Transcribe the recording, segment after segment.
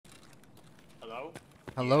Hello?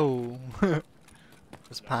 Hello.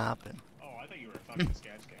 What's poppin'? Oh, I thought you were a fucking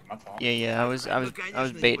sketch game. My fault. Yeah, I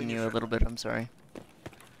was baiting you a little bit. I'm sorry.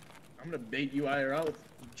 I'm gonna bait you IRL with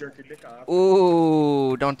jerk your dick off.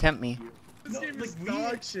 Ooh, don't tempt me. This No, game is like,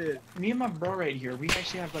 dog shit. Me and my bro right here, we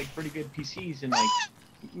actually have like pretty good PCs and like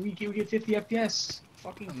we get 50 FPS.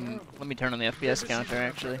 Fucking terrible. Let me turn on the FPS counter.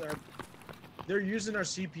 Actually, They're using our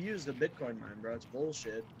CPUs to Bitcoin mine, bro. It's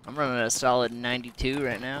bullshit. I'm running a solid 92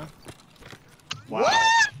 right now. Wow.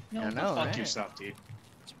 I know, Fuck right? yourself, dude.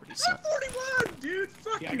 It's pretty I'm simple. 41, dude.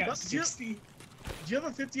 Fuck Yeah, you. I got Do you 60. have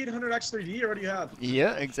a 5800 X3D or what do you have?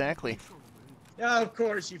 Yeah, exactly. Yeah, of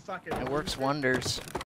course. You fucking. It works wonders.